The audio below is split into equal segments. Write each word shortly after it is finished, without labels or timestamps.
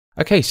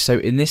Okay, so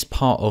in this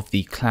part of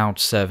the cloud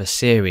server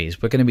series,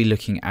 we're going to be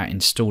looking at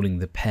installing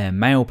the Pair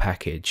mail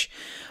package.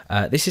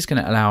 This is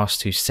going to allow us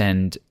to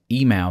send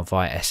email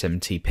via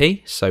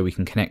SMTP, so we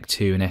can connect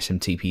to an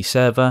SMTP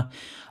server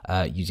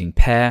using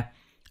Pair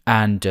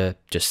and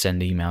just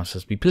send emails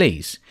as we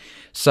please.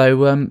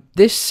 So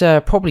this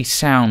probably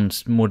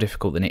sounds more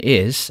difficult than it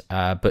is,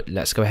 but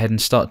let's go ahead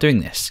and start doing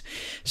this.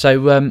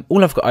 So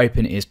all I've got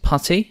open is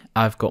Putty.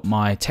 I've got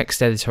my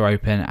text editor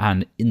open,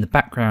 and in the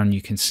background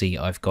you can see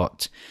I've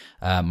got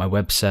my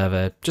web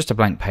server, just a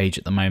blank page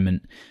at the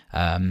moment,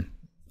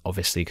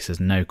 obviously because there's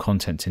no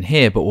content in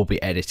here, but we'll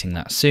be editing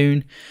that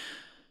soon.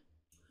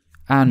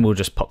 And we'll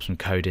just pop some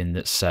code in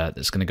that's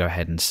going to go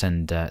ahead and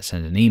send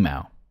an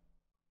email.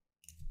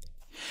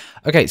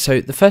 Okay, so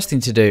the first thing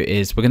to do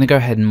is we're going to go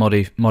ahead and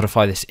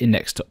modify this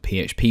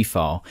index.php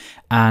file,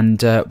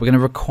 and we're going to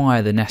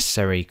require the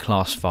necessary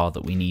class file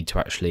that we need to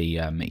actually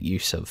make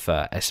use of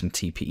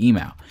SMTP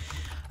email.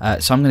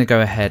 So I'm going to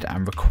go ahead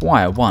and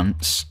require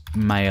once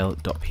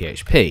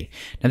mail.php.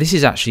 Now this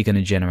is actually going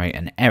to generate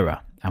an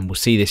error, and we'll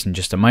see this in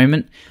just a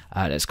moment.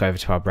 Let's go over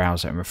to our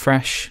browser and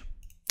refresh.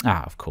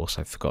 Of course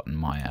I've forgotten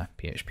my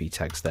PHP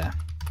tags there.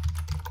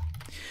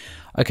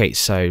 Okay,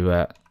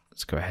 so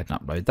let's go ahead and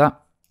upload that.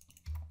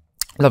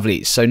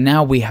 Lovely, so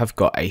now we have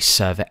got a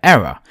server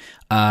error.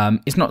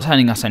 It's not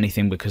telling us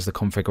anything because the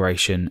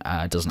configuration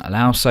doesn't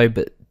allow so,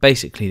 but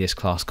basically this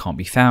class can't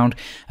be found,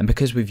 and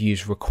because we've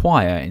used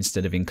require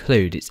instead of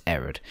include, it's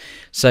errored.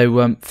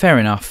 So fair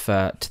enough,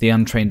 to the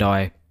untrained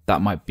eye that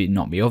might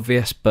not be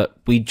obvious, but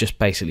we just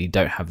basically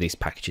don't have these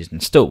packages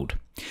installed.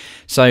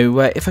 So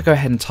if I go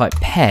ahead and type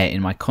pair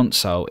in my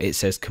console, it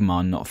says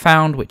command not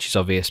found, which is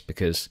obvious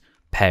because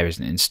pair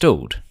isn't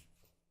installed.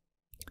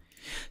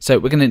 So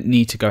we're going to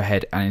need to go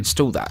ahead and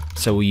install that.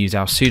 So we'll use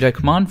our sudo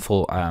command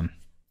for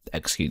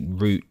execute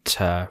root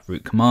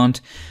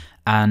command,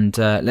 and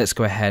let's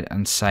go ahead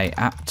and say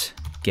apt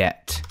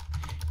get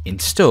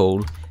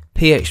install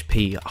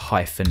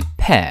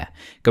php-pair.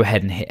 Go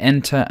ahead and hit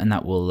enter, and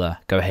that will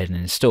go ahead and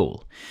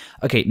install.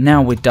 Okay,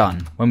 now we're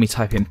done. When we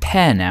type in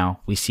pair now,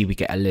 we see we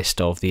get a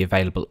list of the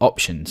available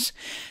options.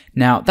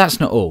 Now that's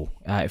not all.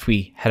 If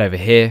we head over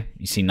here,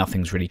 you see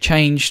nothing's really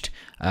changed,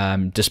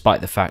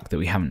 despite the fact that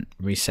we haven't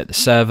reset the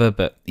server,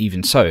 but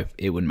even so,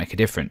 it wouldn't make a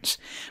difference.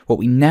 What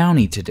we now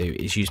need to do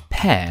is use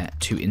pair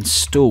to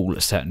install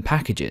certain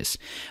packages.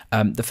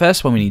 The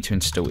first one we need to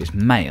install is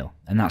mail,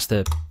 and that's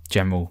the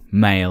general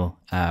mail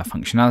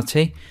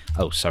functionality.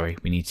 Oh, sorry,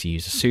 we need to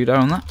use a sudo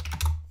on that.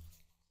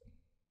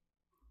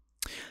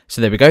 So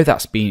there we go,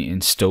 that's been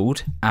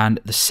installed. And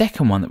the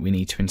second one that we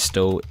need to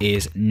install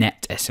is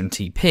net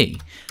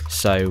SMTP.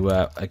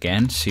 So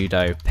again,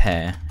 sudo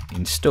pair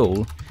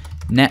install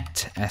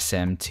net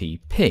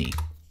SMTP.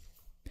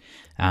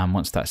 And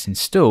once that's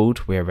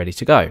installed, we're ready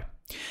to go.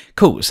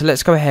 Cool, so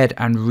let's go ahead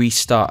and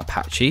restart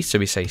Apache. So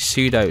we say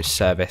sudo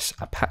service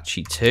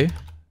apache2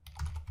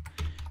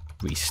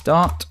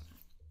 restart.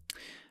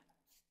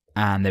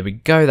 And there we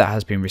go, that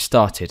has been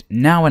restarted.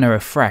 Now when I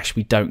refresh,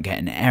 we don't get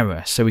an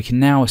error. So we can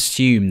now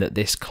assume that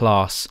this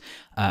class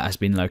has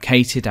been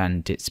located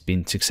and it's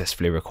been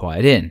successfully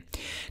required in.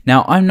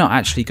 Now I'm not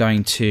actually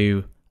going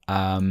to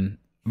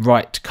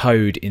write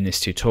code in this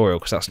tutorial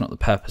because that's not the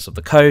purpose of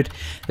the code.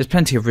 There's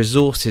plenty of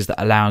resources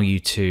that allow you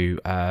to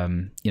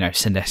send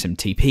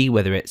SMTP,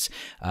 whether it's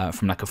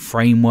from like a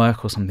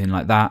framework or something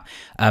like that.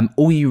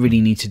 All you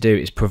really need to do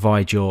is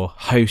provide your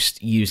host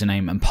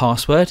username and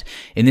password.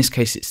 In this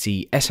case it's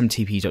the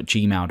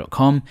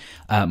smtp.gmail.com,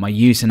 my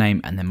username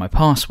and then my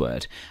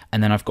password,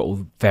 and then I've got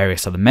all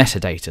various other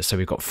metadata. So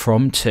we've got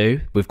from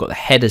to, we've got the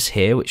headers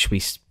here which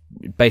we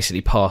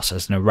basically pass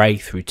as an array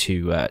through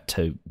to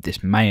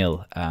this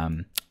mail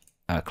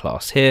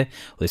class here,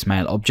 or this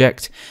mail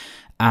object,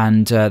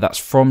 and that's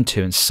from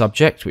to and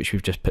subject, which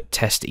we've just put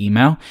test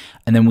email,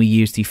 and then we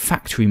use the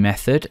factory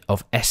method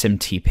of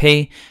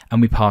SMTP,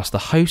 and we pass the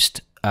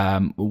host,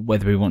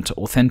 whether we want to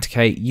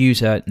authenticate,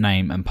 user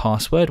name and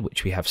password,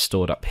 which we have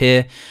stored up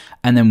here,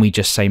 and then we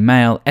just say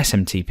mail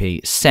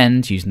SMTP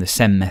send using the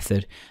send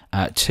method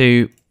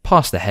to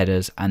pass the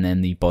headers and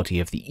then the body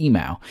of the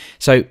email.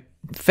 So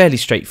fairly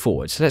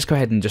straightforward. So let's go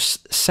ahead and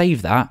just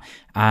save that,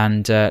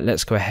 and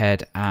let's go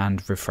ahead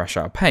and refresh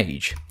our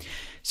page.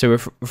 So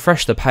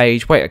refresh the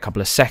page, wait a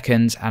couple of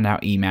seconds, and our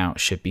email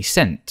should be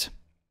sent.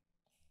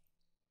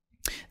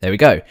 There we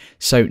go.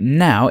 So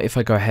now if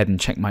I go ahead and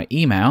check my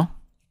email,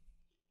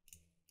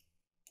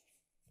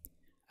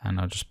 and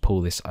I'll just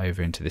pull this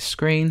over into this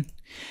screen,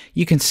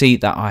 you can see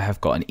that I have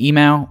got an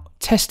email,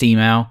 test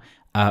email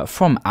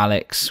from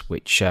Alex,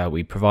 which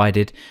we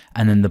provided,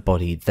 and then the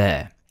body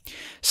there.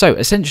 So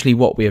essentially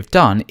what we have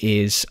done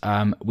is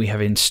we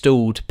have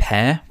installed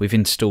pair, we've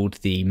installed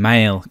the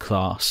mail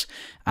class,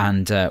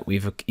 and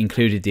we've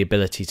included the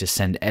ability to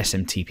send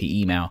SMTP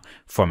email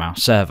from our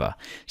server.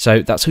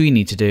 So that's all you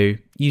need to do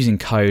using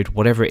code,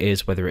 whatever it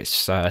is, whether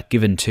it's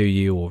given to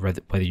you or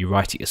whether you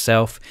write it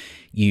yourself.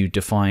 You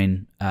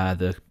define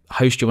the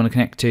host you want to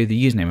connect to,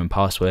 the username and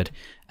password,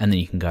 and then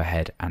you can go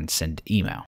ahead and send email.